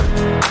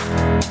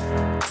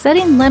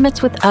setting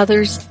limits with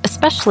others,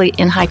 especially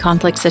in high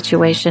conflict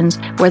situations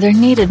where they're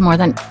needed more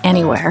than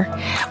anywhere,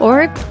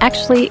 or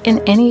actually in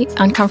any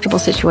uncomfortable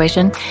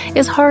situation,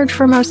 is hard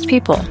for most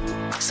people.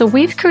 So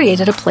we've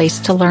created a place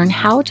to learn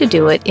how to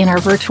do it in our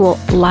virtual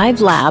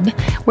live lab,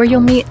 where you'll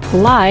meet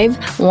live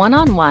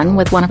one-on-one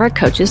with one of our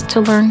coaches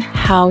to learn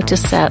how to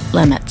set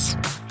limits.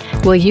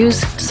 We'll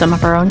use some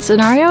of our own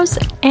scenarios,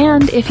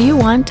 and if you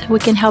want, we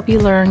can help you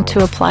learn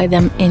to apply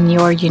them in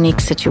your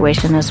unique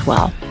situation as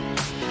well.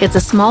 It's a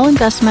small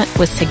investment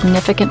with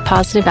significant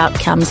positive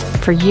outcomes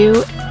for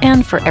you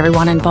and for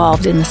everyone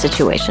involved in the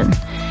situation.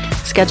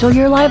 Schedule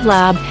your live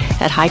lab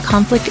at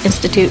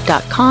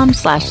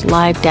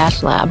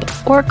highconflictinstitute.com/live-lab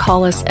or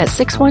call us at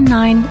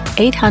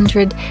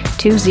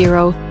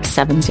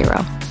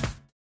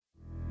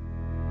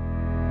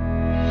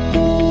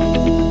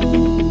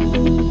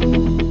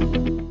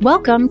 619-800-2070.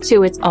 Welcome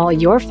to It's All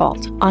Your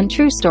Fault on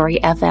True Story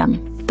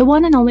FM, the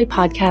one and only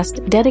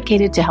podcast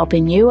dedicated to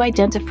helping you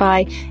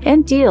identify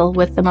and deal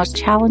with the most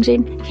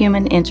challenging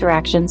human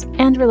interactions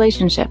and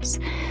relationships,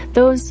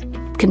 those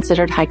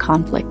considered high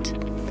conflict.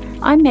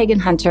 I'm Megan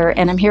Hunter,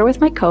 and I'm here with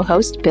my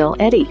co-host, Bill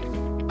Eddy.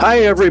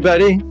 Hi,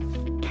 everybody.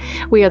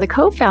 We are the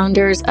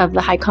co-founders of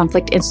the High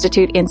Conflict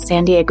Institute in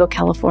San Diego,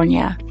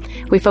 California.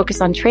 We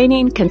focus on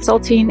training,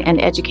 consulting, and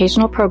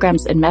educational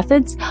programs and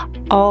methods,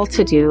 all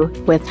to do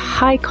with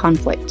high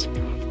conflict.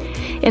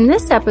 In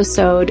this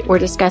episode, we're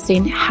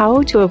discussing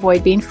how to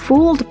avoid being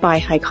fooled by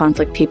high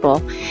conflict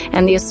people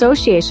and the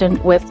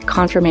association with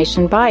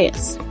confirmation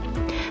bias.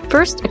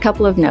 First, a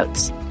couple of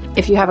notes.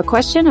 If you have a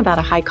question about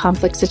a high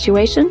conflict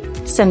situation,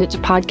 send it to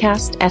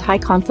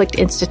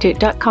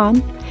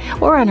podcast@highconflictinstitute.com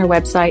or on our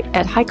website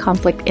at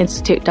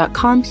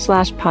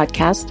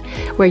highconflictinstitute.com/podcast,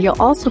 where you'll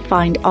also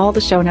find all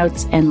the show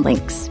notes and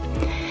links.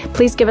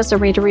 Please give us a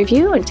rate or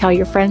review and tell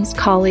your friends,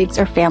 colleagues,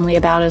 or family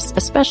about us,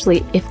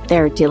 especially if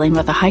they're dealing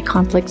with a high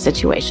conflict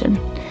situation.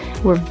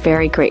 We're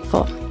very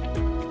grateful.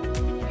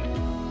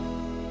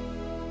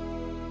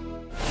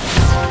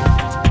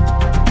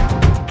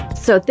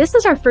 So this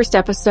is our first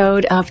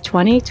episode of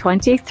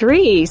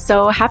 2023.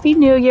 So Happy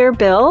New Year,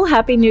 Bill.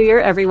 Happy New Year,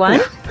 everyone.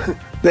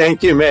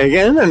 Thank you,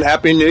 Megan, and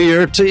Happy New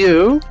Year to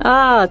you.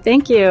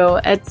 Thank you.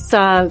 It's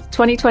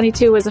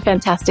 2022 was a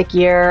fantastic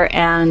year,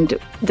 and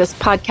this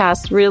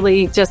podcast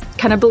really just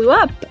kind of blew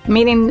up,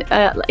 meaning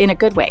in a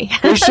good way.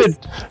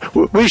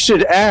 We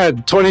should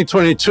add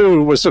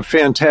 2022 was a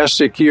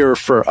fantastic year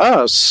for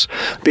us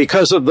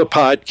because of the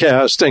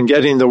podcast and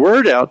getting the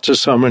word out to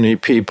so many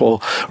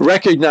people,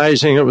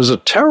 recognizing it was a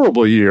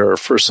terrible year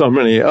for so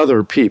many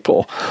other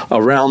people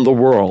around the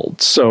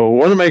world. So I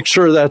want to make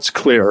sure that's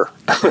clear.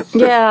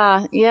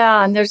 Yeah.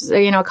 And there's,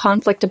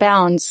 conflict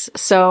abounds.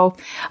 So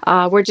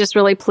we're just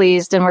really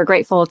pleased, and we're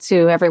grateful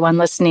to everyone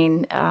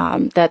listening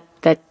that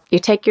you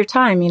take your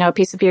time, a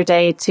piece of your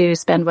day to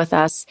spend with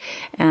us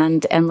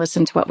and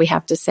listen to what we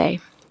have to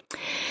say.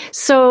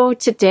 So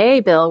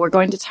today, Bill, we're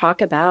going to talk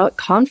about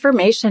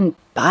confirmation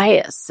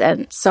bias.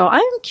 And so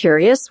I'm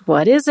curious,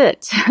 what is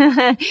it?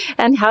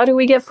 And how do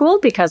we get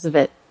fooled because of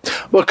it?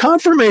 Well,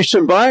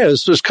 confirmation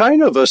bias was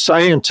kind of a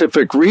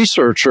scientific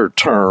researcher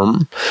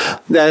term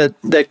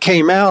that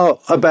came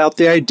out about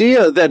the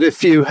idea that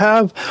if you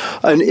have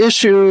an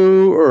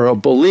issue or a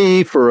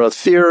belief or a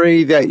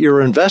theory that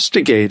you're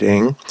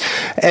investigating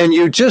and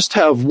you just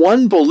have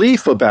one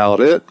belief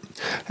about it,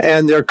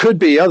 and there could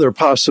be other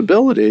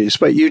possibilities,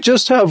 but you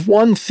just have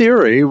one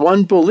theory,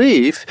 one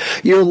belief,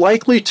 you're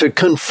likely to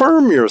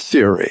confirm your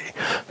theory.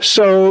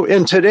 So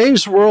in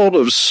today's world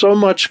of so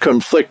much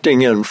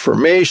conflicting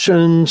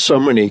information, so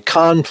many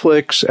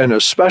conflicts, and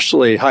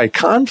especially high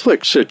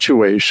conflict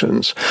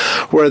situations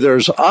where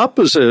there's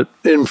opposite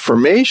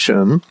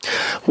information,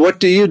 what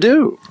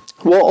do?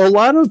 Well, a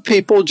lot of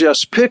people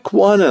just pick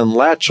one and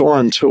latch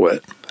on to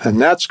it. And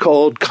that's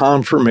called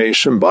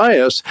confirmation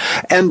bias.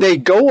 And they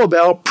go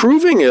about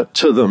proving it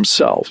to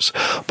themselves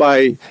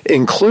by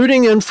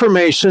including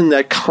information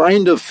that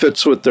kind of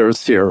fits with their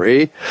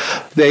theory.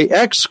 They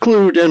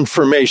exclude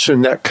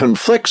information that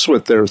conflicts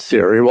with their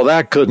theory. Well,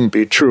 that couldn't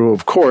be true,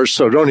 of course,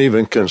 so don't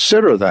even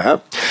consider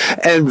that.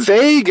 And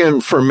vague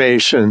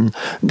information,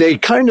 they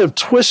kind of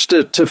twist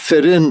it to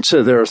fit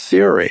into their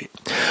theory.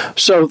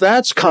 So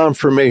that's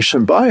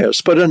confirmation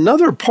bias. But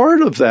another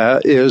part of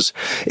that is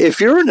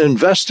if you're an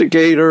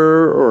investigator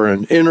or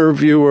an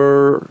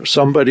interviewer,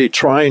 somebody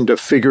trying to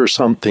figure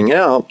something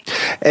out,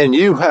 and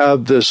you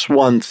have this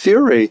one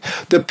theory,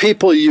 the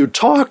people you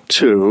talk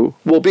to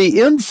will be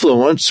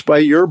influenced by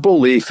your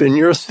belief in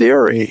your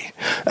theory,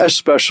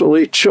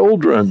 especially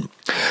children.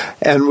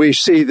 And we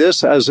see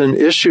this as an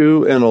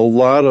issue in a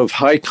lot of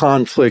high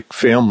conflict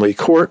family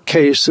court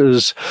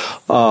cases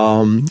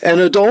and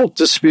adult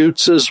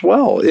disputes as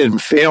well in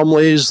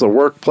families, the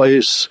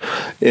workplace,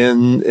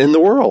 in the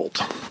world.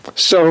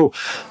 So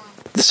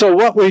So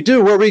what we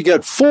do where we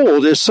get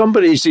fooled is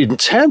somebody's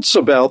intense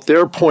about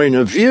their point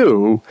of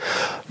view.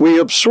 We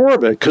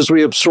absorb it because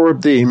we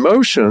absorb the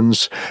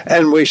emotions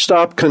and we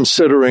stop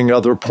considering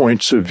other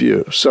points of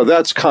view. So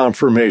that's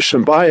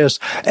confirmation bias,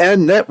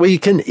 and that we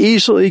can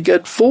easily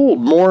get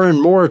fooled more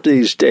and more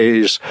these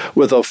days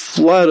with a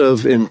flood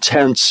of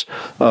intense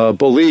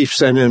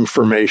beliefs and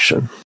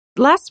information.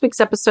 Last week's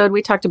episode,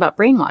 we talked about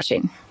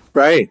brainwashing.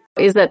 Right.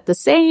 Is that the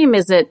same?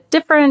 Is it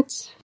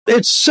different?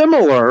 It's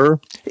similar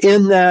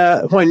in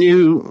that when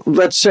you,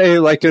 let's say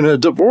like in a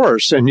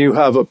divorce and you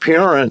have a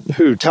parent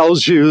who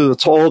tells you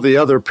it's all the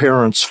other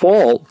parent's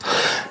fault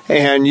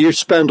and you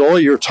spend all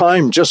your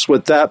time just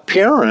with that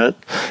parent,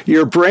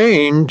 your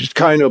brain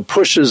kind of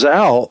pushes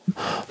out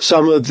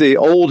some of the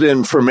old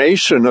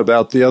information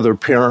about the other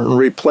parent and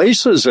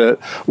replaces it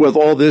with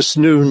all this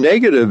new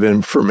negative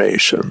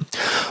information.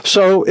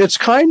 So it's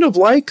kind of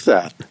like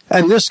that.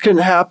 And this can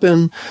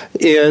happen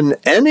in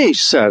any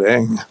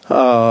setting.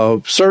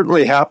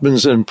 Certainly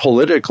happens in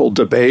political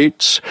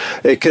debates.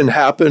 It can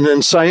happen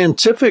in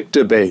scientific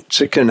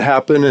debates. It can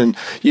happen in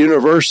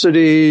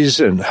universities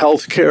and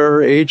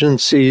healthcare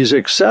agencies,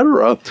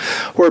 etc.,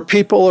 where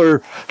people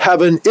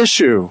have an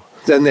issue.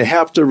 Then they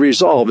have to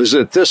resolve, is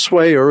it this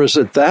way or is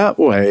it that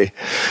way?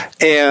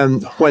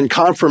 And when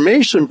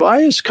confirmation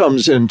bias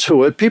comes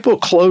into it, people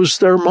close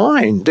their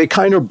mind. They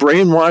kind of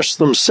brainwash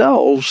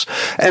themselves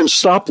and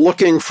stop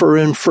looking for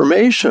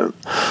information.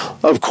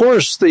 Of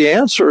course, the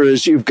answer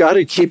is you've got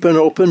to keep an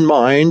open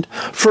mind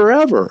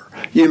forever.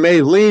 You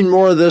may lean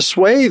more this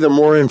way the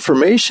more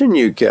information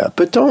you get,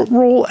 but don't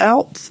rule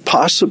out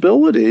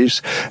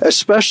possibilities,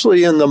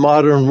 especially in the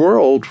modern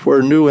world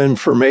where new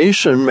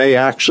information may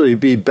actually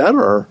be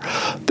better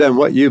than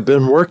what you've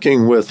been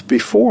working with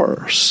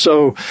before.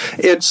 So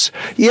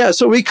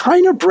so we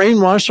kind of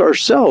brainwash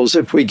ourselves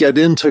if we get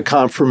into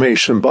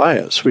confirmation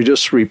bias. We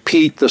just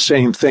repeat the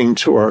same thing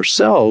to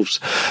ourselves,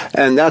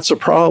 and that's a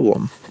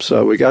problem.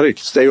 So we got to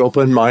stay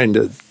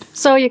open-minded.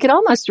 So you could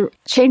almost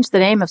change the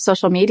name of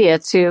social media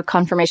to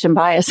confirmation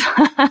bias.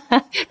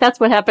 That's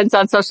what happens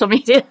on social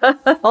media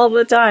all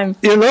the time.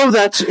 You know,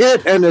 that's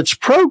it. And it's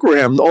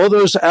programmed, all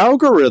those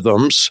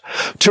algorithms,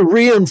 to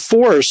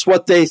reinforce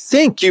what they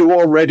think you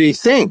already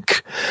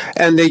think.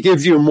 And they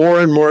give you more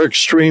and more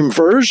extreme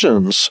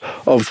versions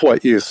of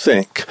what you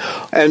think.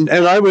 And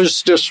I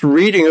was just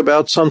reading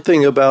about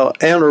something about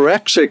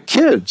anorexic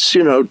kids,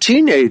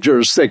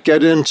 teenagers that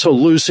get into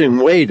losing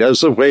weight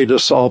as a way to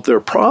solve their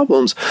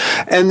problems.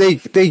 And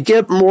they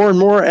get more and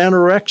more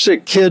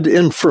anorexic kid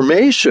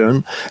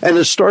information, and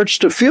it starts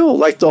to feel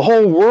like the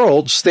whole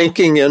world's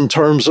thinking in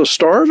terms of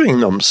starving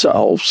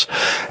themselves.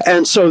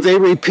 And so they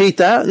repeat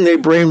that and they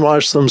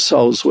brainwash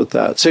themselves with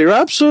that. So you're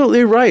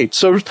absolutely right.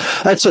 So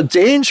that's a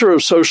danger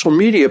of social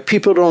media.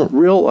 People don't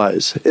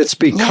realize it's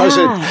because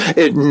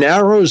it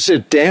narrows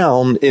it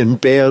down in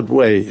bad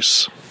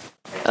ways.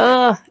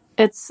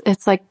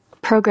 It's like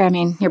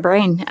programming your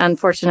brain,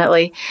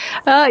 unfortunately.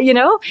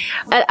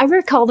 I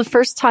recall the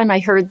first time I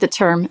heard the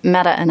term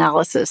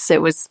meta-analysis.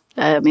 It was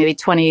maybe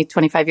 20,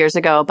 25 years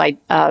ago.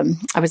 I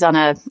was on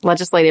a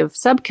legislative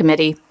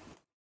subcommittee,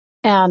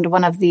 and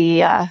one of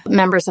the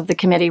members of the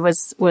committee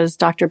was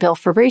Dr. Bill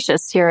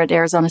Fabricius here at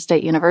Arizona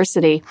State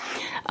University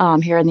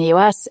here in the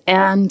U.S.,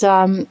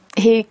 and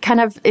he kind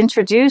of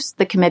introduced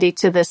the committee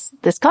to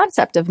this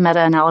concept of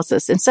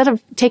meta-analysis. Instead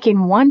of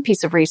taking one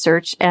piece of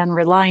research and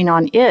relying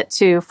on it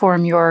to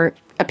form your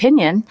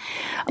opinion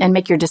and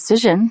make your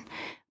decision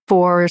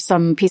for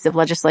some piece of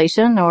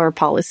legislation or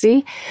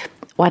policy,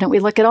 why don't we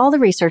look at all the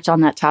research on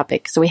that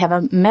topic? So we have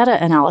a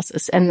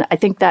meta-analysis, and I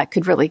think that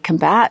could really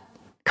combat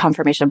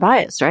confirmation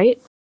bias,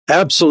 right?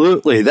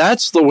 Absolutely.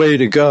 That's the way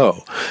to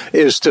go,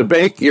 is to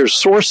make your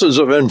sources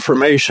of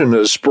information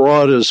as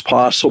broad as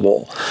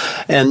possible.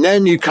 And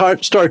then you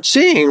start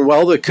seeing,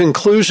 well, the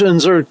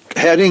conclusions are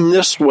heading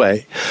this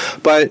way.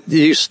 But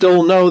you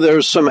still know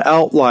there's some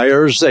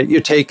outliers that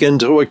you take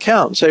into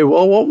account. Say,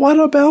 well, what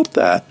about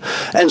that?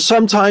 And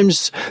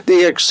sometimes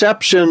the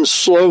exception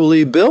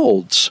slowly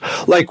builds.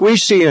 Like we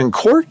see in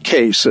court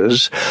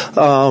cases,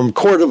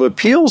 Court of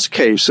Appeals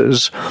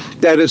cases,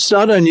 that it's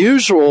not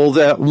unusual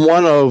that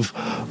one of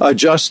a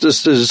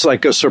justice is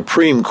like a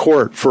Supreme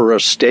Court for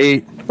a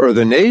state or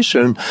the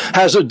nation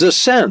has a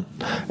dissent.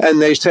 And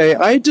they say,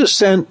 I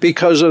dissent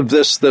because of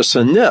this, this,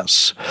 and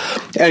this.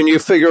 And you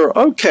figure,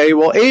 okay,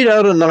 well, 8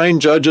 out of 9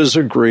 judges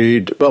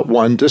agreed, but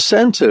 1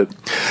 dissented.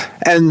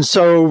 And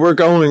so we're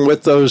going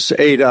with those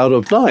 8 out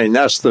of 9.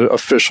 That's the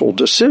official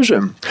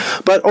decision.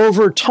 But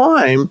over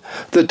time,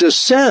 the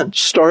dissent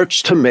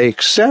starts to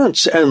make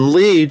sense and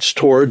leads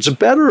towards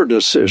better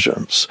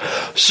decisions.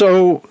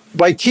 So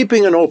by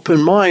keeping an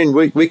open mind,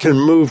 we can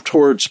move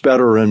towards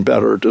better and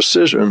better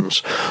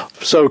decisions.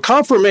 So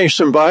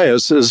confirmation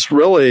bias is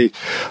really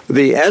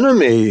the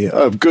enemy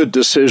of good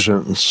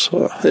decisions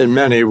in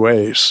many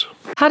ways.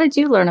 How did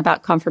you learn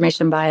about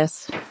confirmation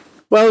bias?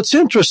 Well, it's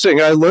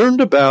interesting. I learned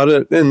about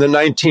it in the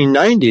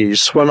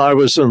 1990s when I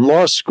was in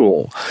law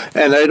school,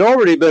 and I'd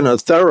already been a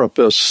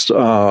therapist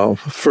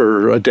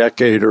for a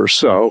decade or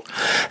so,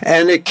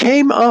 and it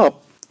came up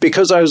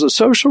because I was a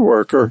social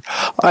worker,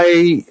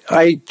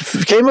 I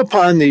came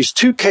upon these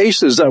two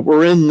cases that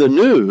were in the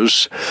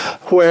news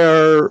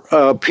where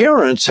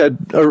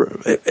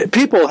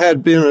people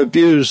had been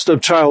abused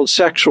of child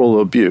sexual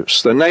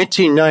abuse. The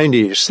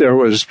 1990s, there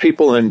was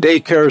people in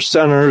daycare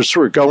centers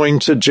were going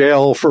to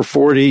jail for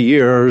 40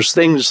 years,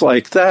 things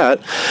like that,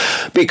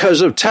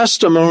 because of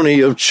testimony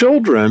of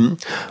children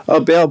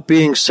about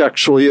being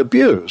sexually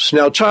abused.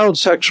 Now, child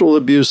sexual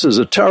abuse is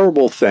a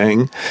terrible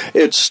thing.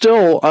 It's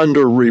still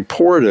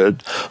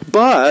underreported,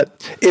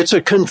 but it's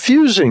a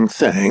confusing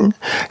thing.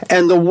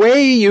 And the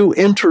way you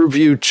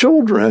interview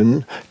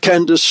children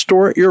can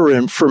distort your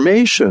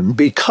information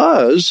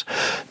because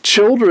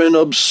children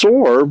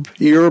absorb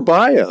your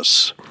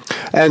bias.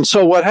 And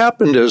so what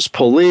happened is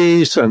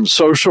police and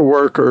social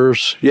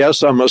workers,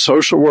 yes, I'm a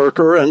social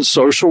worker, and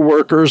social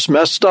workers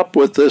messed up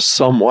with this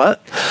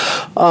somewhat.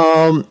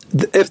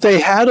 If they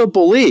had a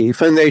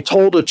belief and they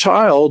told a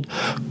child,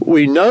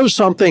 we know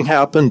something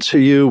happened to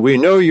you, we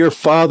know your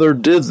father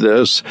did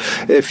this,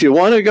 if you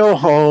want to go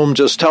home,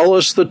 just tell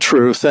us the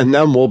truth and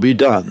then we'll be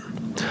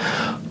done.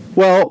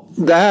 Well,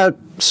 that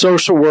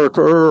social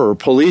worker or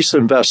police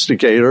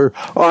investigator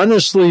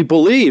honestly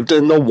believed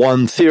in the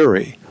one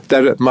theory,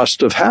 that it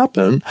must have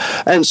happened.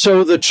 And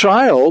so the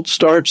child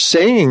starts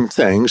saying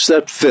things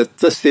that fit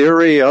the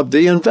theory of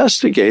the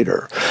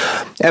investigator.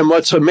 And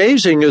what's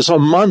amazing is a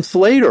month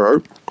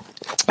later,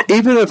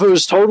 even if it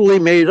was totally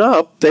made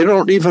up, they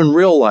don't even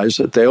realize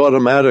it. They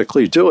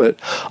automatically do it.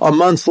 A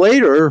month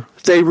later,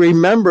 they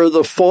remember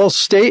the false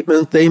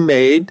statement they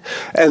made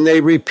and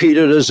they repeat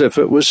it as if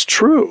it was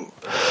true.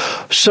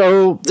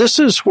 So this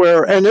is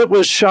where, and it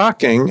was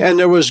shocking, and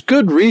there was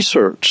good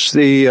research.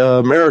 The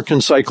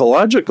American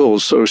Psychological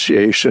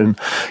Association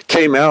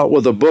came out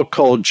with a book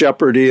called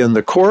Jeopardy in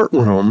the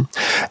Courtroom,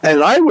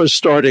 and I was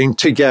starting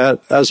to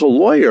get, as a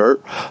lawyer,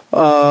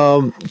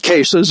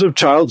 cases of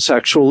child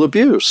sexual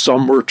abuse.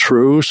 Some were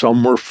true,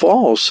 some were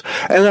false,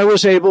 and I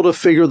was able to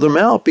figure them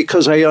out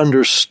because I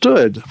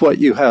understood what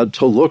you had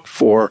to look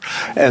for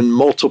and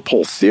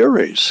multiple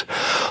theories.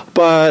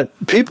 But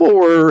people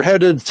were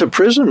headed to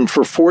prison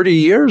for 40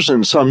 years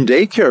in some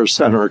daycare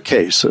center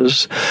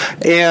cases,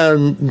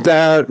 and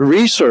that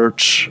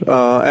research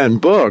and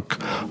book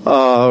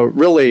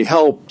really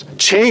helped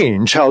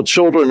change how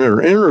children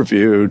are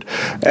interviewed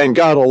and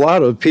got a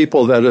lot of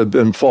people that had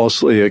been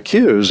falsely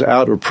accused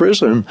out of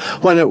prison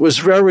when it was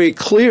very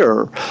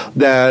clear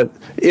that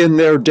in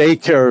their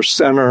daycare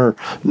center,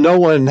 no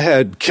one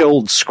had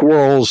killed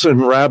squirrels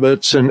and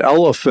rabbits and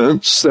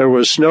elephants. There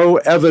was no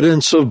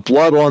evidence of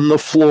blood on the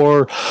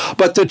floor,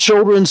 but the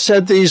children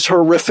said these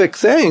horrific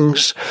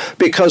things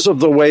because of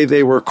the way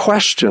they were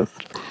questioned.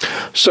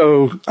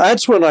 So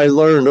that's when I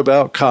learned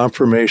about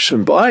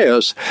confirmation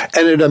bias,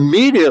 and it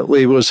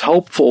immediately was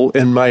helpful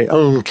in my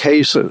own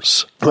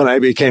cases when I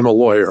became a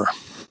lawyer.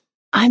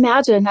 I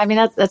imagine. I mean,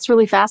 that's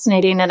really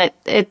fascinating. And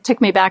it took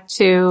me back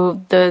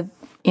to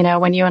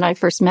when you and I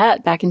first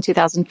met back in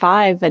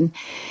 2005. And,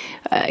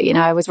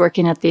 I was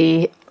working at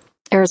the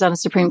Arizona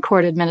Supreme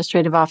Court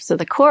Administrative Office of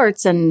the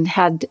Courts and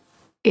had,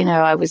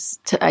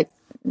 I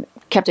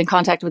kept in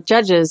contact with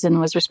judges and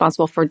was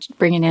responsible for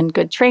bringing in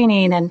good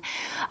training and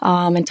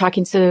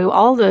talking to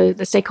all the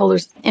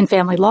stakeholders in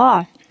family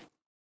law.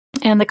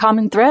 And the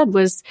common thread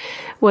was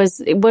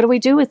what do we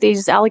do with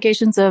these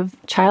allegations of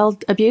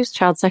child abuse,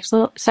 child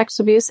sex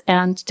abuse,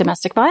 and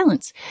domestic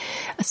violence?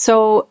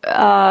 So,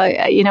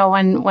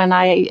 when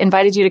I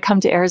invited you to come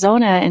to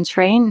Arizona and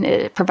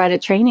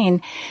provided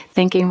training,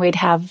 thinking we'd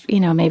have,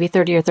 maybe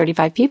 30 or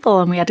 35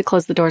 people, and we had to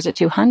close the doors at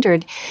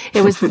 200,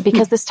 it was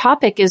because this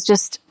topic is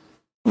just,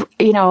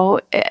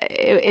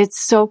 it's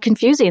so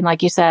confusing,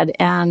 like you said,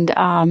 and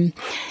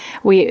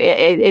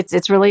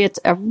it's really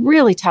a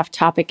really tough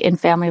topic in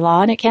family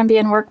law, and it can be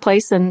in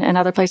workplace and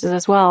other places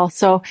as well.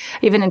 So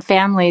even in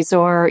families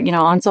or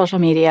on social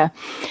media,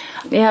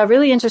 yeah,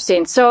 really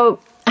interesting. So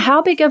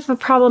how big of a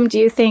problem do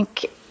you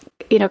think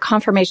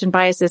confirmation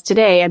bias is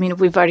today? I mean,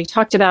 we've already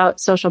talked about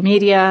social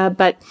media,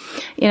 but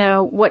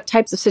what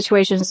types of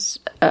situations,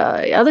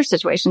 other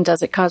situations,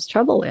 does it cause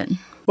trouble in?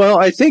 Well,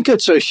 I think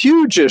it's a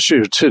huge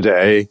issue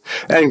today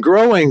and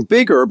growing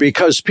bigger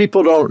because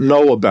people don't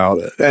know about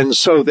it. And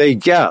so they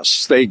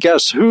guess.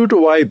 Who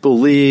do I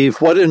believe?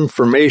 What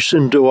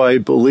information do I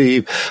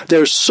believe?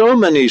 There's so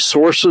many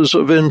sources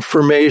of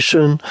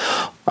information.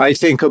 I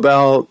think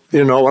about,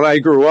 when I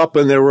grew up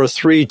and there were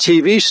 3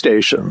 TV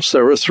stations,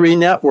 there were 3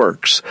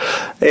 networks.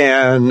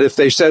 And if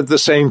they said the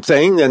same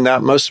thing, then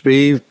that must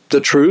be the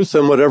truth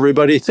and what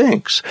everybody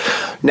thinks.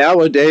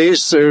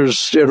 Nowadays,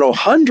 there's,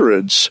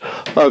 hundreds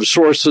of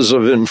sources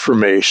of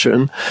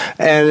information,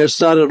 and it's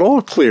not at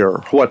all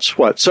clear what's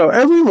what. So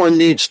everyone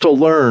needs to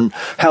learn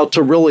how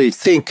to really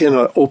think in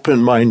an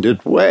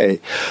open-minded way.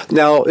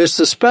 Now, this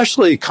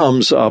especially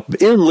comes up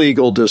in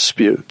legal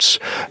disputes.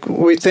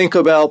 We think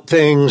about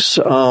things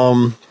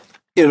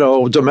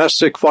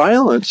domestic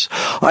violence.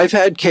 I've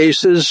had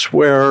cases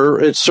where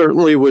it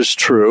certainly was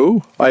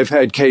true. I've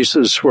had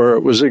cases where it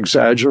was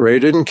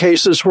exaggerated and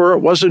cases where it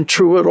wasn't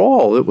true at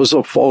all. It was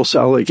a false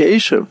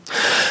allegation.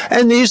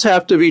 And these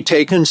have to be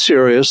taken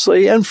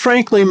seriously. And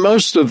frankly,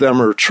 most of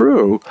them are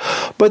true.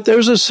 But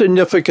there's a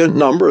significant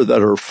number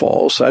that are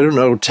false. I don't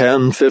know,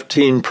 10,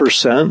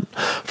 15%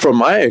 from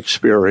my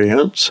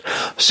experience.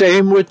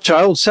 Same with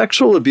child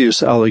sexual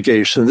abuse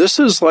allegation. This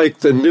is like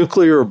the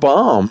nuclear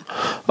bomb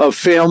of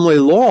family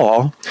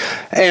law.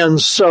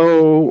 And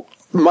so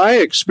my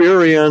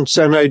experience,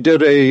 and I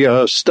did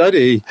a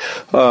study,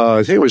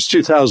 I think it was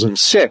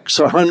 2006,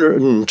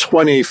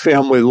 120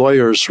 family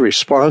lawyers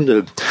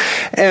responded.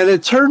 And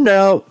it turned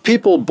out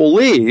people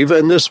believe,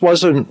 and this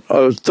wasn't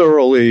a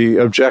thoroughly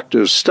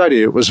objective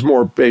study, it was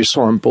more based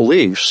on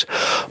beliefs,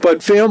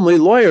 but family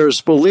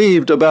lawyers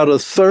believed about a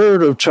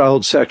third of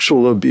child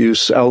sexual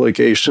abuse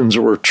allegations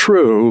were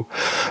true,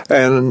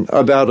 and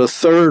about a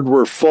third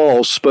were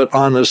false, but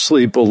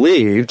honestly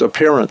believed. A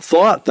parent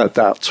thought that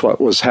that's what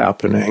was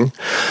happening.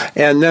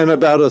 And then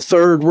about a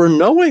third were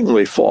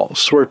knowingly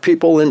false, where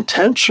people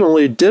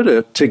intentionally did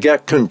it to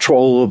get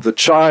control of the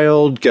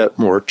child, get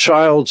more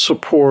child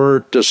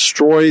support,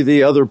 destroy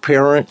the other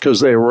parent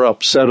because they were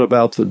upset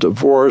about the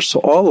divorce,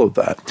 all of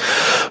that.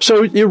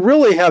 So you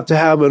really have to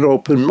have an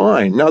open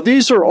mind. Now,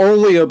 these are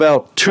only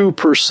about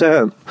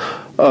 2%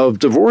 of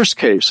divorce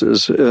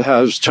cases. It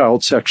has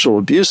child sexual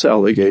abuse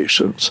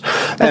allegations.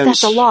 But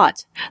that's a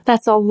lot.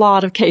 That's a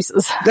lot of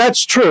cases.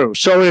 That's true.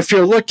 So if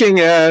you're looking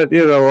at,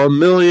 1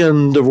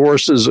 million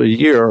divorces a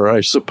year,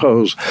 I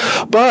suppose.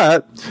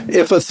 But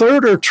if a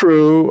third are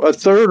true, a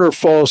third are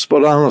false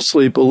but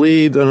honestly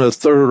believed, and a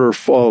third are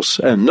false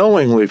and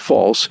knowingly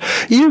false,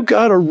 you've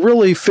got to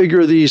really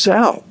figure these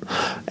out.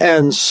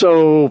 And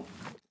so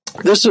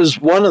this is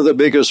one of the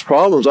biggest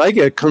problems I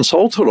get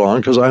consulted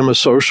on because I'm a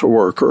social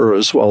worker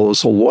as well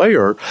as a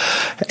lawyer.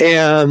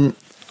 And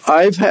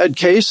I've had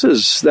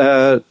cases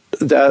that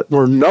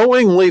were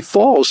knowingly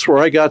false where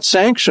I got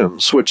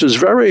sanctions, which is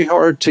very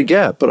hard to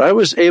get. But I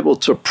was able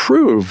to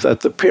prove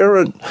that the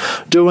parent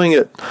doing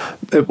it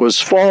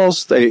was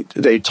false. They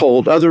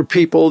told other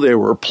people they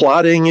were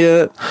plotting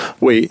it.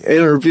 We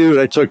interviewed,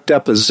 I took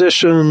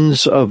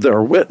depositions of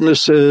their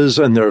witnesses,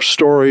 and their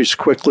stories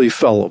quickly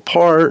fell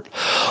apart.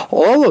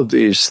 All of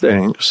these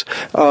things.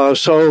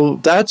 So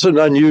that's an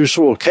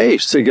unusual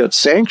case to get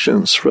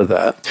sanctions for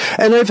that.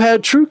 And I've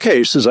had true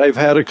cases. I've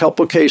had a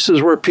couple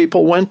cases where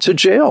people went to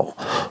jail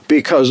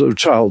because of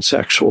child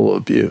sexual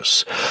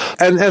abuse.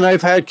 And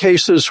I've had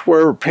cases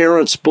where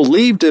parents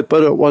believed it,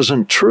 but it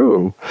wasn't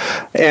true.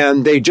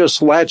 And they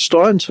just latched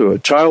onto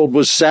it. Child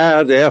was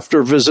sad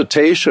after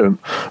visitation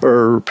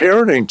or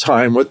parenting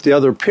time with the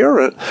other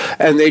parent,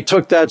 and they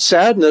took that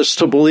sadness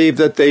to believe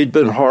that they'd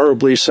been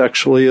horribly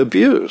sexually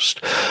abused.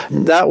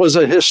 That was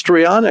a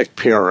histrionic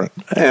parent,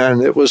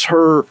 and it was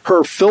her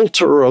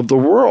filter of the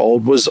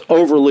world was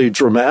overly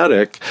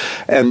dramatic,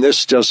 and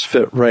this just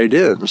fit right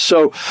in.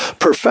 So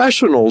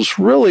professionals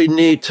really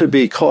need to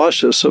be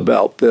cautious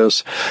about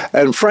this.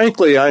 And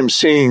frankly, I'm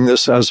seeing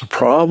this as a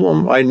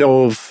problem. I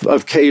know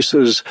of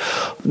cases,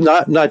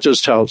 not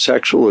just child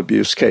sexual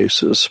abuse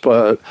cases,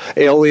 but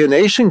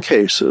alienation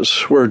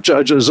cases where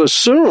judges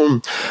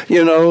assume,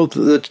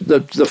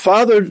 the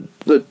father,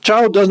 the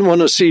child doesn't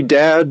want to see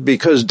dad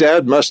because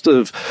dad must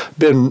have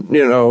been,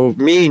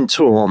 mean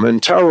to him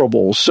and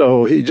terrible.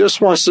 So he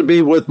just wants to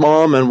be with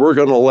mom, and we're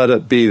going to let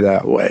it be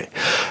that way.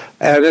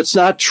 And it's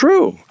not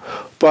true.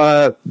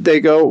 But they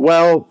go,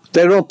 well,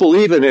 they don't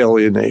believe in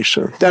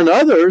alienation. Then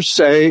others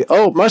say,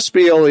 oh, it must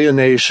be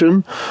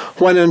alienation,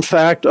 when in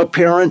fact a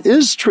parent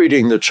is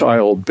treating the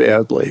child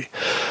badly.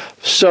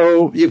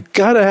 So you've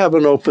got to have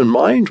an open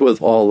mind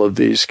with all of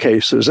these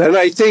cases. And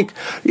I think,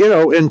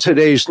 in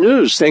today's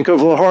news, think of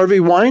the Harvey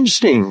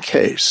Weinstein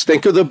case.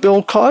 Think of the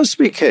Bill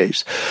Cosby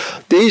case.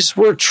 These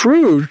were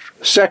true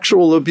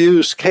sexual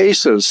abuse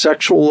cases,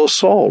 sexual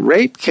assault,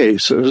 rape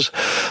cases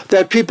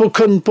that people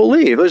couldn't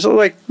believe. It's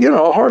like,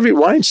 Harvey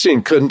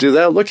Weinstein couldn't do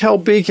that. Look how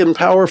big and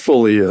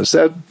powerful he is.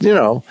 That,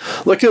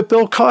 look at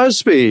Bill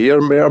Cosby,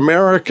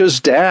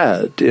 America's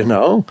dad,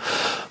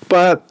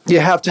 But you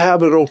have to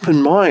have an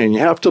open mind. You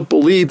have to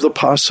believe the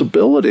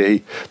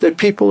possibility that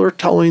people are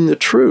telling the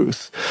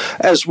truth,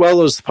 as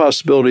well as the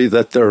possibility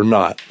that they're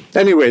not.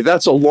 Anyway,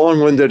 that's a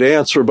long-winded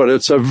answer, but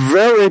it's a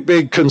very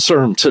big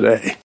concern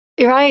today.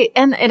 You're right.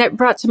 And it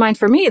brought to mind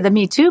for me the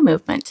Me Too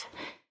movement,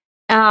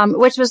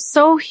 which was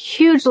so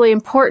hugely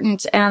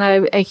important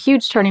and a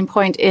huge turning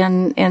point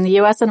in the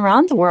U.S. and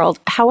around the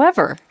world.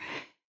 However,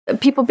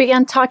 people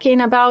began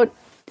talking about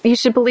you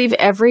should believe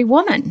every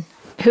woman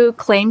who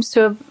claims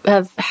to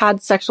have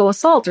had sexual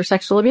assault or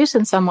sexual abuse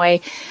in some way.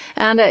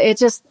 And it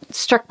just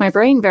struck my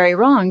brain very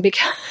wrong,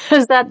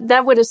 because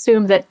that would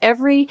assume that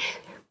every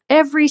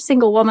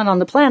single woman on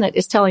the planet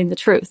is telling the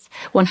truth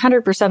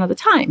 100% of the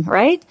time,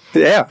 right?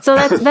 Yeah. So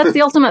that's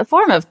the ultimate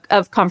form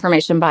of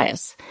confirmation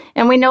bias.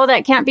 And we know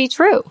that can't be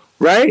true.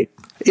 Right.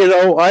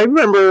 I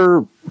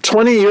remember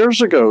 20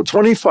 years ago,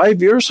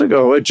 25 years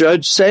ago, a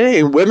judge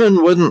saying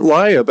women wouldn't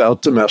lie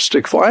about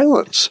domestic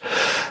violence.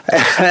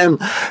 And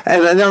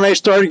then I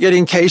started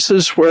getting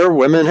cases where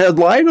women had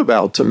lied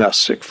about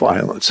domestic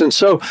violence. And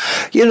so,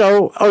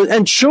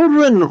 and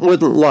children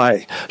wouldn't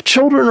lie.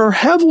 Children are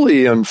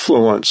heavily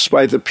influenced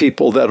by the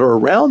people that are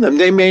around them.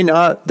 They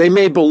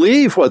may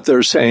believe what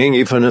they're saying,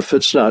 even if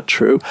it's not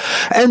true.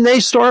 And they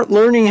start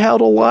learning how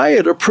to lie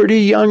at a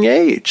pretty young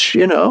age,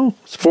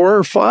 4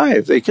 or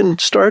 5. They can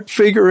start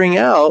figuring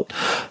out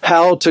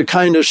how to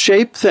kind of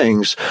shape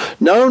things.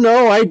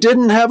 No, I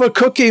didn't have a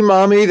cookie,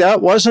 Mommy.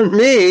 That wasn't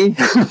me.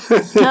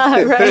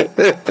 Right.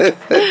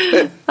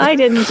 I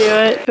didn't do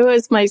it. It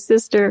was my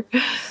sister.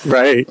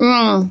 Right.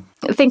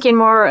 Thinking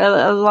more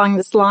along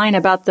this line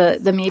about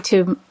the Me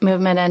Too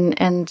movement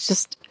and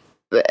just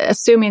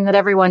assuming that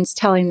everyone's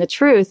telling the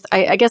truth,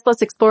 I guess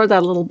let's explore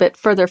that a little bit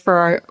further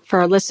for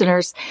our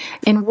listeners.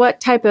 In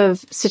what type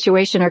of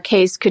situation or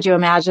case could you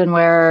imagine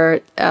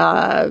where,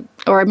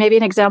 or maybe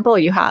an example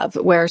you have,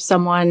 where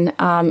someone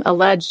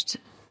alleged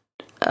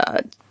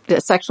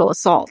sexual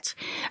assault,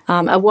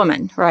 a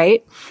woman,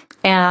 right?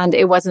 And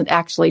it wasn't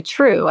actually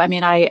true. I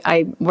mean,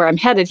 I where I'm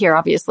headed here,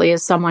 obviously,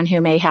 is someone who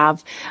may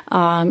have,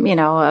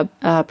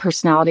 a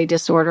personality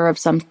disorder of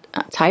some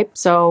type.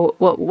 So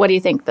what do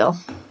you think, Bill?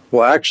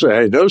 Well, actually,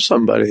 I know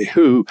somebody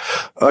who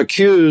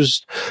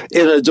accused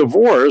in a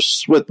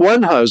divorce with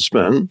one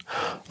husband,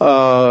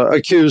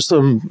 accused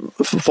them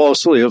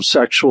falsely of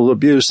sexual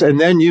abuse, and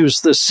then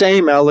used the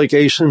same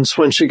allegations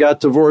when she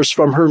got divorced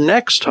from her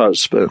next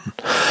husband.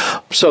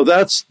 So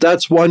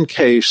that's one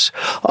case.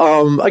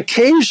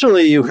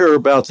 Occasionally you hear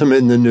about them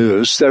in the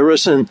news. There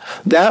isn't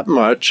that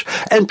much.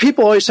 And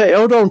people always say,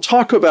 oh, don't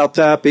talk about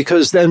that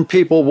because then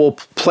people will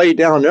play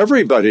down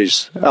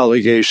everybody's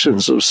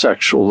allegations of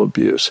sexual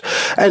abuse.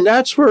 And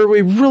that's where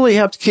we really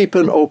have to keep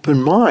an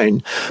open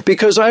mind,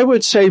 because I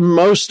would say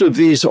most of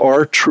these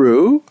are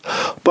true,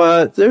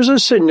 but there's a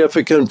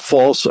significant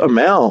false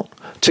amount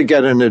to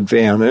get an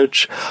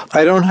advantage.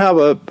 I don't have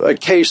a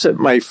case at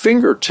my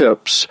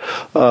fingertips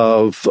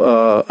of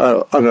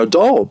an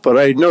adult, but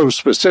I know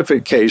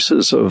specific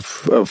cases of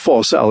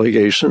false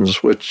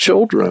allegations with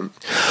children.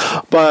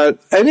 But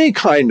any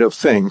kind of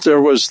thing.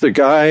 There was the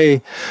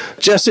guy,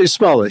 Jesse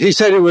Smollett. He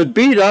said he was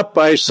beat up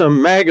by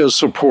some MAGA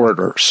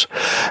supporters.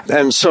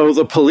 And so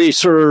the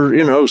police are,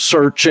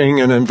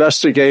 searching and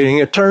investigating.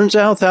 It turns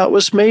out that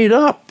was made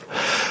up.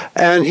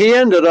 And he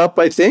ended up,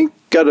 I think,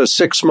 got a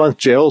 6-month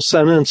jail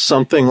sentence,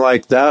 something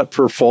like that,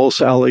 for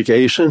false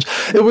allegations.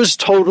 It was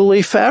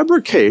totally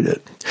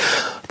fabricated.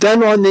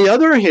 Then on the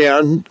other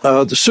hand,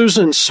 the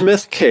Susan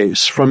Smith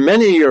case from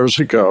many years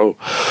ago,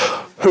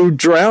 who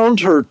drowned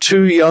her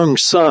 2 young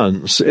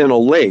sons in a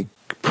lake,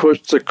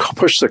 pushed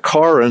the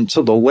car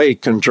into the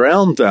lake and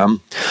drowned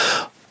them,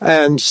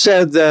 and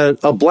said that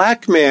a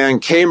black man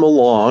came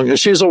along, and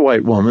she's a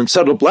white woman,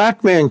 said a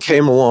black man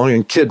came along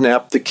and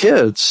kidnapped the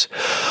kids.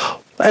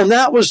 And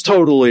that was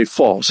totally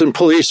false. And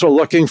police are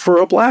looking for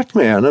a black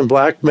man, and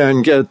black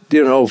men get,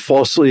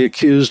 falsely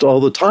accused all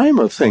the time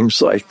of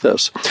things like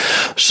this.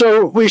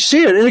 So we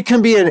see it, and it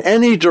can be in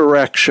any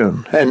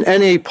direction and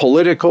any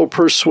political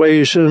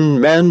persuasion.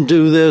 Men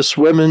do this,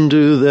 women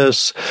do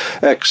this,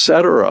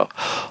 etc.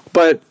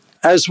 But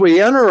as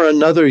we enter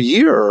another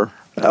year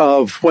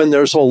of when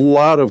there's a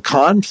lot of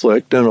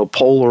conflict in a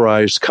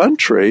polarized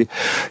country,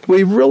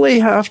 we really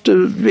have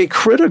to be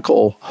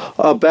critical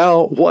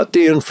about what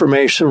the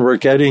information we're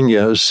getting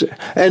is.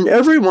 And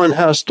everyone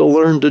has to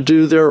learn to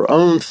do their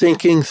own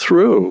thinking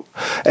through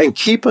and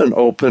keep an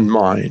open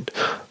mind.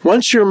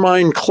 Once your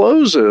mind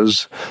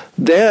closes,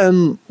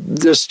 then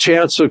this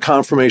chance of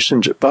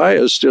confirmation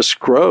bias just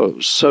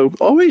grows. So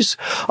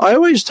I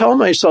always tell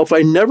myself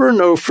I never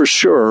know for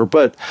sure,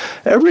 but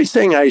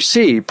everything I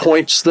see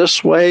points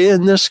this way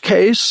in this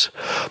case.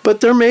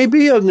 But there may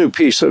be a new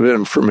piece of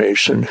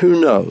information.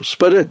 Who knows?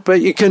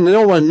 But you can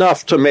know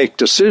enough to make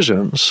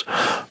decisions,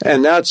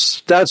 and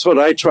that's what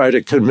I try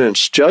to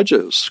convince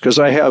judges, because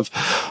I have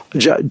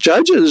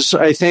judges,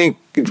 I think,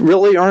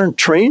 really aren't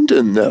trained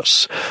in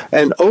this.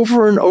 And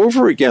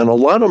over again, a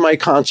lot of my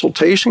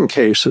consultation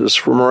cases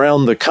from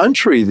around the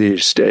country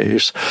these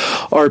days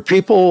are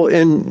people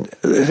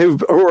who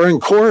are in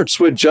courts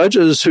with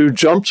judges who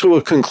jump to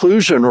a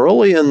conclusion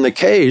early in the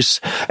case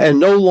and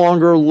no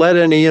longer let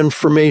any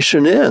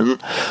information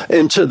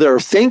into their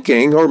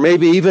thinking, or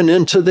maybe even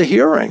into the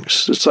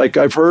hearings. It's like,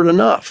 I've heard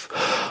enough.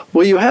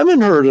 Well, you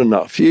haven't heard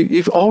enough.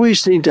 You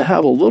always need to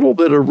have a little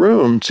bit of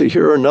room to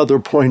hear another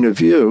point of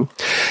view.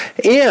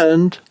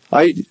 And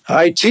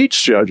I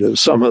teach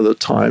judges some of the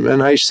time,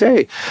 and I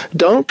say,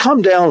 don't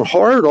come down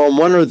hard on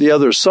one or the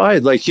other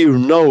side like you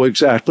know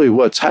exactly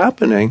what's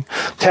happening.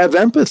 Have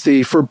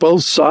empathy for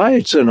both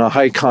sides in a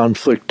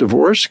high-conflict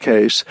divorce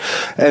case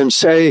and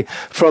say,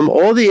 from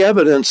all the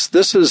evidence,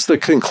 this is the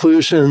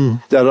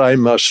conclusion that I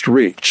must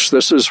reach.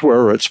 This is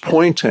where it's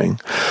pointing.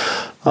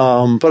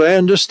 But I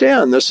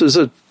understand this is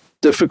a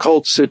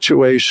difficult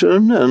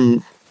situation,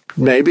 and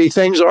maybe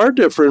things are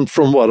different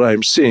from what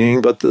I'm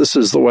seeing, but this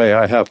is the way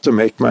I have to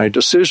make my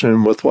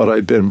decision with what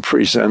I've been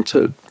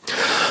presented.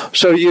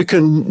 So you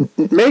can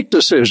make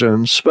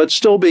decisions, but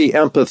still be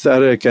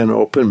empathetic and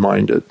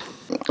open-minded.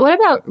 What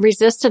about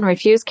resist and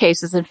refuse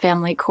cases in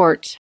family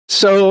court?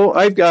 So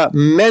I've got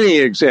many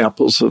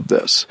examples of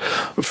this.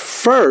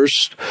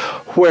 First,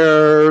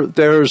 where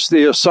there's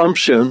the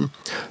assumption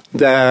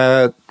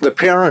that the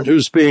parent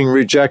who's being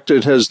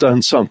rejected has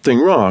done something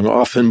wrong,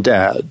 often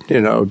dad.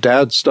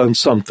 Dad's done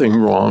something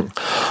wrong.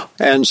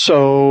 And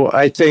so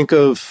I think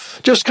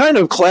of just kind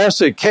of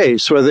classic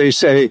case where they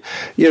say,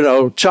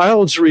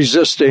 child's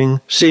resisting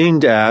seeing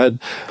dad,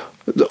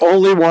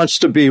 only wants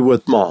to be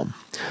with mom.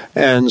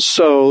 And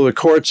so the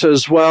court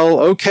says, well,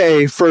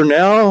 okay, for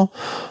now,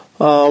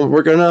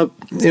 we're going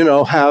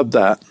to, have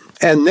that.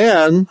 And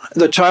then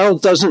the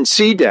child doesn't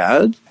see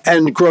dad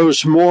and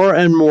grows more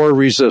and more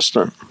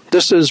resistant.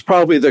 This is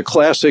probably the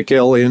classic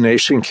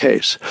alienation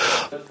case.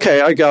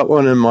 Okay, I got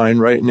one in mind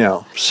right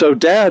now. So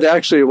dad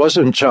actually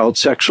wasn't child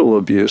sexual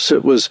abuse.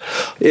 It was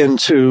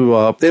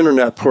into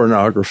internet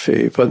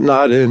pornography, but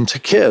not into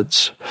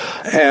kids.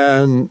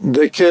 And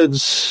the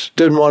kids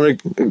didn't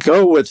want to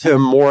go with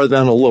him more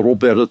than a little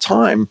bit of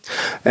time.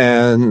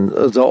 And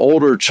the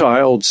older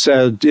child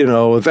said,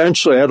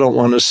 eventually I don't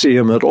want to see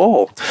him at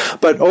all.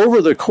 But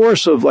over the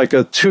course of like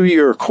a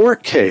 2-year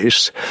court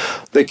case,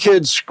 the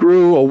kids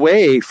grew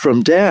away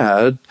from dad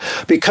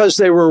because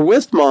they were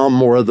with mom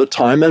more of the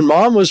time, and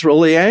mom was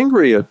really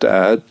angry at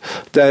dad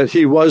that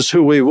he was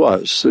who he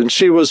was. And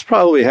she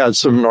probably had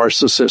some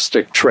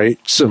narcissistic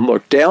traits and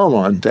looked down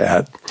on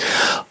dad.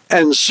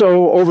 And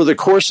so over the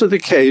course of the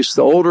case,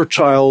 the older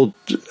child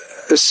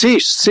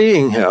ceased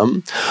seeing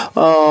him.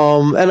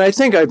 And I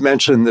think I've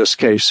mentioned this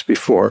case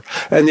before.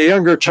 And the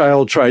younger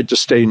child tried to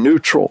stay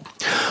neutral.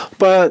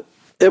 But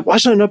it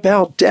wasn't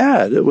about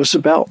dad. It was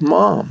about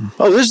mom.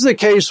 Oh, this is the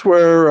case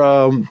where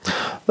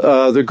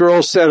the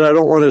girl said, I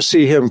don't want to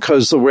see him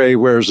because the way he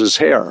wears his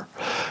hair.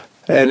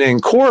 And in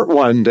court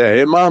one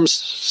day, and mom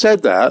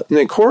said that, and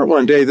in court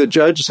one day, the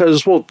judge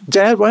says, well,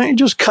 Dad, why don't you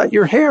just cut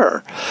your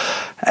hair?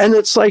 And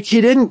it's like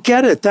he didn't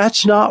get it.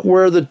 That's not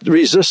where the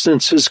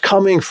resistance is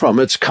coming from.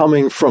 It's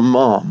coming from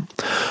mom.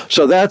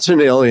 So that's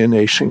an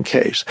alienation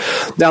case.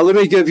 Now, let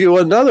me give you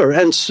another.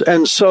 And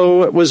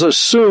so it was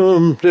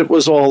assumed it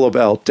was all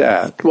about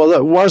dad. Well,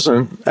 it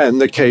wasn't,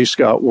 and the case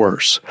got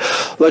worse.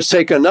 Let's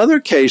take another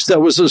case that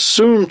was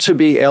assumed to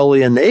be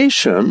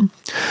alienation,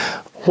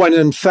 when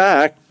in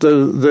fact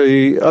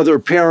the other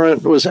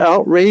parent was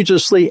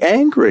outrageously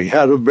angry,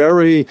 had a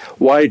very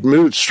wide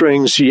mood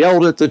strings,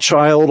 yelled at the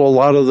child a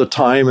lot of the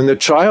time, and the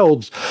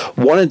child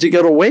wanted to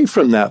get away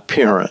from that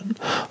parent.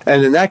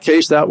 And in that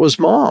case, that was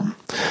mom.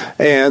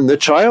 And the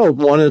child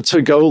wanted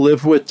to go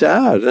live with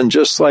dad, and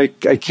just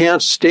like, I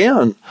can't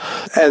stand.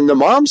 And the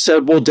mom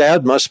said, well,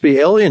 dad must be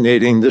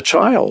alienating the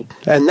child.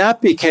 And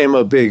that became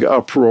a big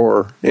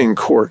uproar in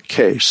court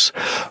case.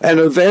 And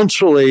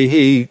eventually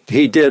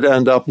he did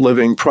end up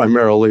living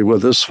primarily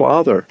with his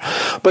father.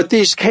 But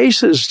these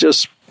cases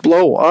just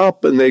blow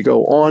up and they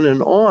go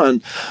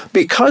on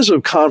because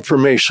of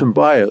confirmation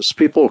bias.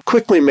 People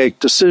quickly make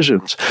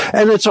decisions.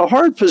 And it's a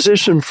hard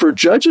position for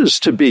judges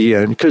to be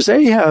in because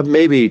they have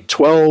maybe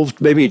 12,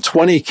 maybe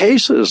 20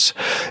 cases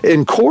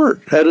in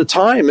court at a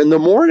time in the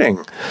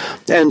morning.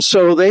 And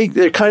so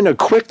they're kind of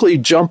quickly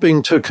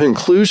jumping to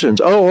conclusions.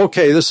 Oh,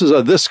 okay, this is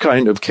this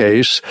kind of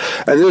case,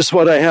 and this is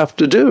what I have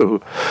to do,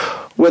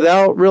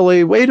 without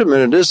really, wait a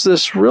minute, is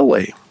this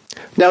really?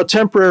 Now,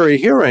 temporary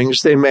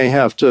hearings, they may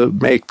have to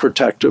make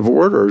protective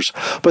orders,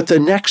 but the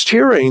next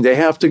hearing, they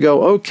have to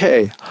go,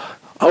 okay,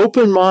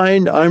 open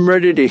mind, I'm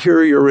ready to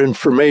hear your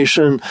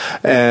information,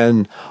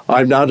 and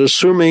I'm not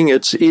assuming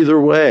it's either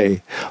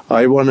way.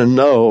 I want to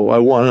know, I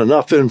want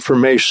enough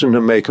information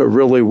to make a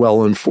really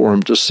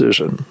well-informed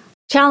decision.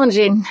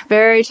 Challenging,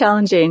 very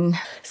challenging.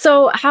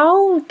 So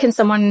how can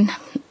someone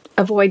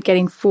avoid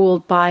getting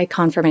fooled by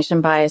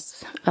confirmation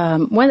bias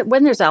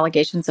when there's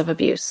allegations of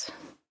abuse?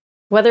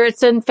 Whether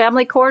it's in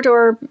family court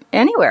or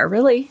anywhere,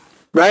 really.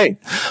 Right.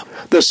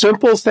 The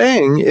simple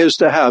thing is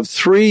to have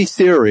 3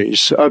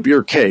 theories of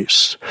your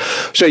case.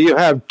 So you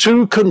have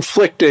 2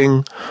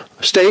 conflicting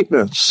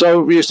statements.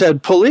 So you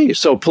said police.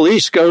 So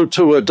police go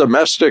to a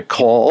domestic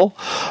call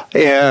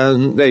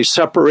and they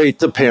separate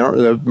the parent,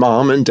 the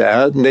mom and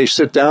dad, and they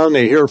sit down,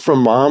 they hear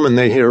from mom and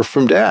they hear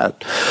from dad.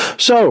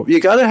 So you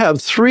got to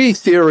have 3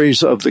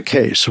 theories of the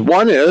case.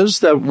 One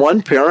is that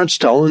one parent's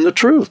telling the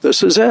truth.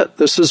 This is it.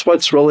 This is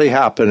what's really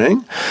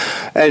happening.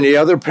 And the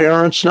other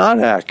parent's not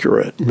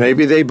accurate.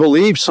 Maybe they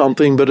believe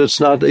something, but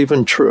it's not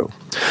even true.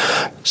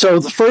 So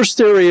the first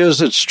theory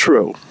is it's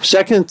true.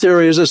 Second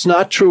theory is it's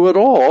not true at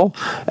all,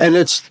 and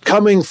it's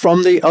coming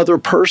from the other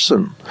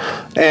person,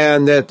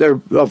 and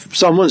that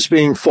someone's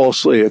being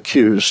falsely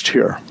accused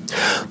here.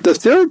 The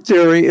third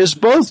theory is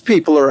both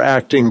people are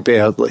acting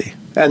badly,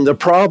 and the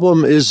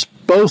problem is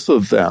both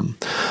of them.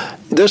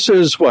 this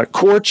is what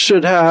courts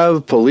should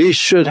have, police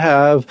should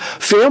have,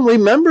 family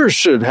members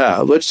should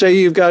have. Let's say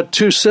you've got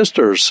two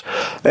sisters,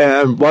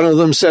 and one of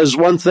them says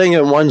one thing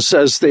and one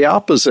says the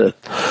opposite.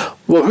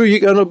 Well, who are you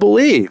going to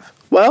believe?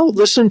 Well,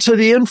 listen to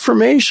the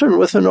information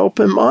with an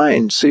open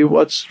mind. See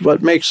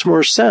what makes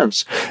more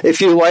sense.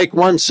 If you like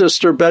one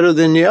sister better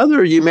than the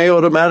other, you may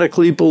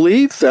automatically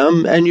believe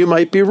them, and you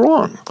might be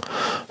wrong.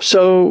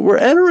 So we're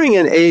entering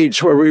an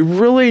age where we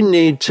really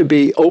need to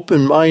be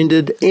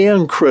open-minded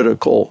and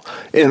critical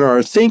in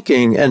our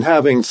thinking, and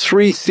having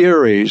three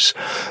theories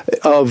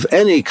of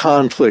any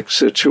conflict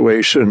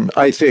situation,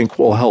 I think,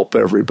 will help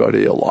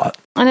everybody a lot.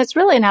 And it's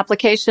really an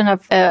application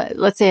of,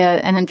 let's say,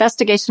 an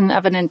investigation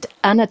of an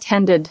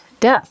unattended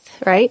death,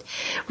 right?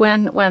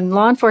 When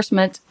law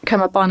enforcement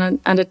come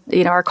upon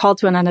are called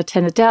to an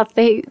unattended death,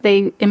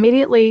 they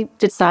immediately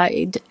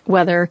decide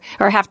whether,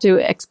 or have to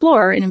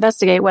explore and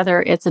investigate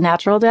whether it's a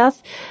natural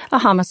death, a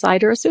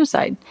homicide, or a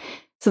suicide.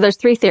 So there's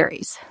three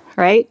theories,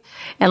 right?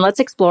 And let's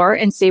explore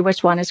and see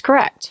which one is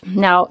correct.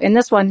 Now, in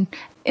this one,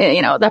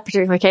 that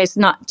particular case,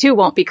 not two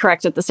won't be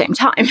correct at the same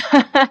time.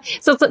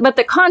 But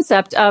the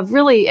concept of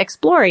really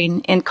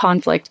exploring in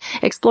conflict,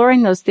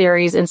 exploring those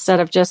theories instead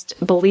of just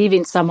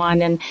believing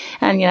someone, and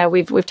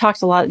we've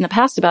talked a lot in the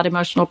past about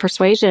emotional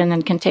persuasion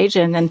and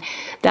contagion, and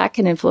that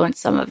can influence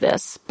some of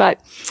this. But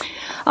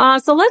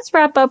so let's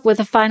wrap up with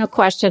a final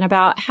question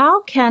about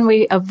how can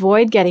we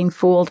avoid getting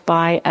fooled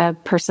by a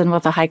person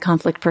with a high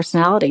conflict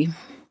personality?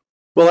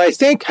 Well, I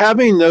think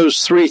having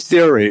those three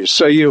theories,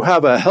 so you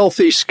have a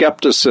healthy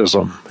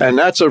skepticism, and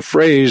that's a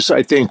phrase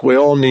I think we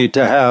all need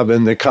to have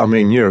in the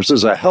coming years,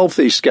 is a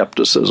healthy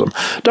skepticism.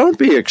 Don't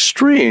be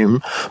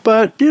extreme,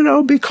 but,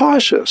 be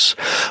cautious.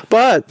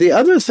 But the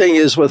other thing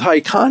is with high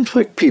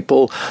conflict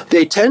people,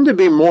 they tend to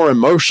be more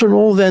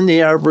emotional than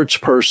the average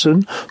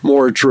person,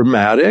 more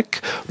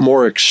dramatic,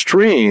 more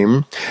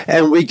extreme,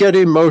 and we get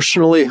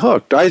emotionally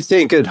hooked. I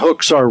think it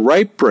hooks our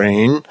right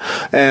brain,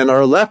 and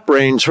our left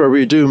brain's where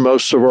we do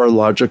most of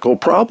our logical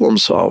problem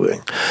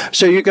solving.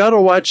 So you got to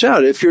watch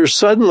out. If you're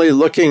suddenly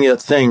looking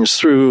at things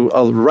through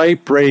a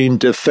right brain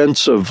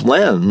defensive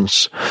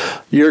lens,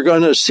 you're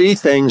going to see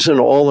things in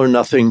all or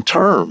nothing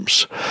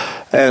terms.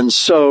 And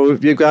so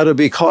you've got to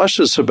be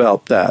cautious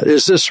about that.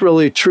 Is this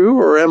really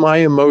true, or am I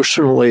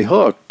emotionally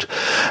hooked?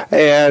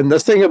 And the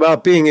thing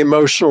about being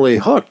emotionally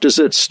hooked is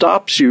it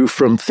stops you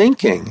from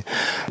thinking.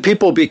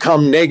 People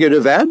become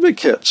negative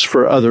advocates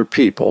for other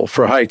people,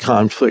 for high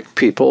conflict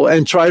people,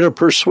 and try to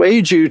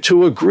persuade you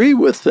to agree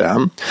with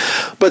them,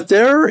 but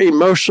they're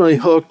emotionally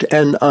hooked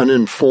and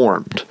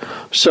uninformed.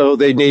 So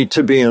they need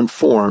to be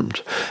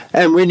informed.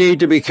 And we need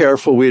to be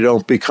careful we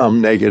don't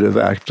become negative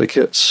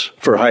advocates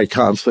for high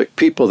conflict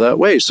people that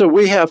way. So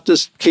we have to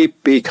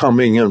keep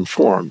becoming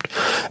informed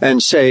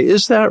and say,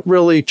 is that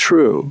really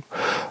true?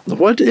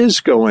 What is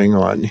going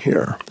on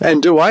here?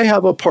 And do I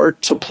have a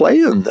part to play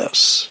in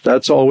this?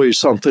 That's always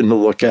something to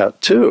look at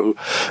too,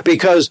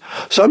 because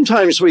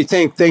sometimes we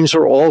think things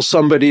are all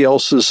somebody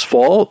else's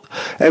fault,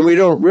 and we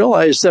don't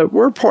realize that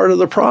we're part of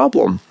the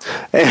problem.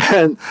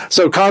 And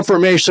so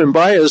confirmation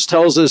bias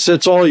tells us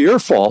it's all your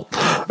fault,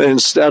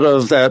 instead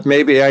of that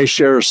maybe I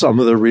share some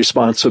of the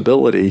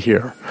responsibility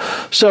here.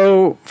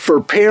 So for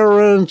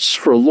parents,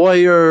 for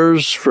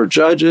lawyers, for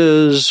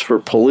judges, for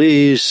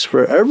police,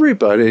 for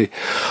everybody,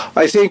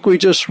 I think we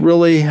just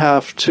really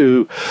have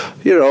to,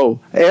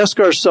 ask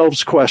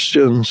ourselves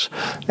questions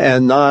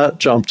and not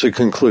jump to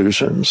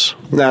conclusions.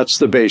 That's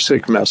the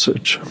basic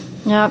message.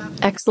 Yeah,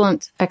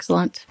 excellent.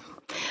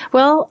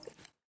 Well,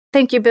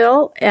 thank you,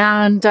 Bill.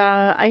 And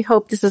I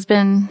hope this has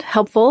been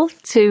helpful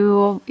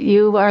to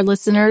you, our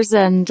listeners,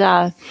 and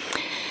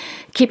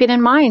keep it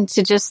in mind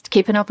to just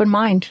keep an open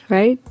mind,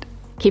 right?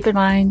 Keep an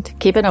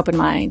open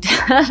mind.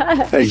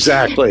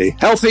 Exactly.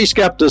 Healthy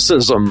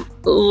skepticism.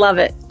 Love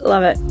it.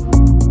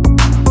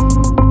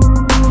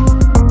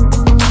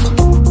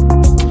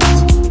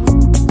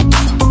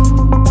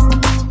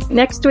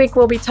 Next week,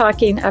 we'll be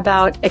talking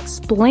about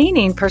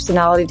explaining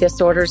personality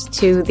disorders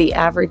to the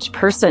average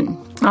person.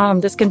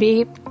 This can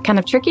be kind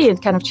of tricky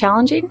and kind of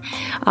challenging,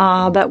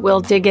 but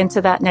we'll dig into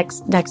that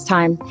next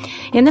time.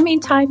 In the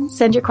meantime,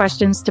 send your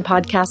questions to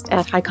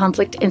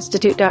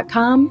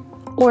podcast@highconflictinstitute.com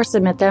or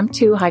submit them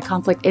to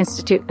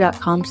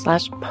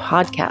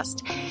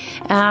highconflictinstitute.com/podcast.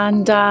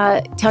 And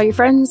tell your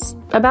friends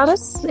about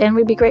us, and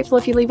we'd be grateful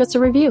if you leave us a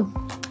review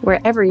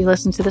wherever you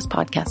listen to this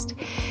podcast.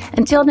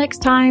 Until next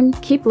time,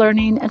 keep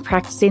learning and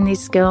practicing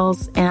these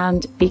skills,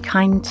 and be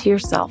kind to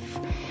yourself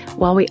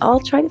while we all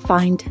try to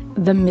find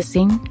the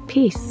missing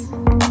piece.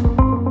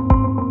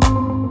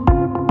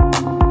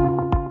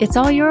 It's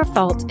All Your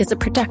Fault is a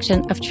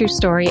production of True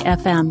Story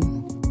FM.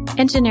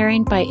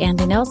 Engineering by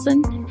Andy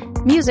Nelson.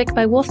 Music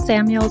by Wolf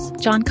Samuels,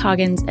 John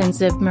Coggins, and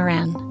Ziv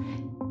Moran.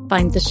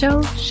 Find the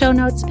show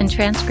notes, and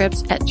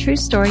transcripts at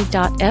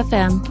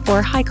truestory.fm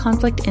or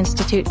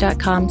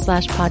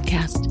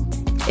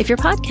highconflictinstitute.com/podcast. If your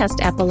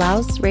podcast app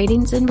allows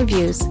ratings and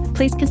reviews,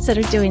 please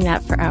consider doing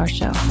that for our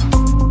show.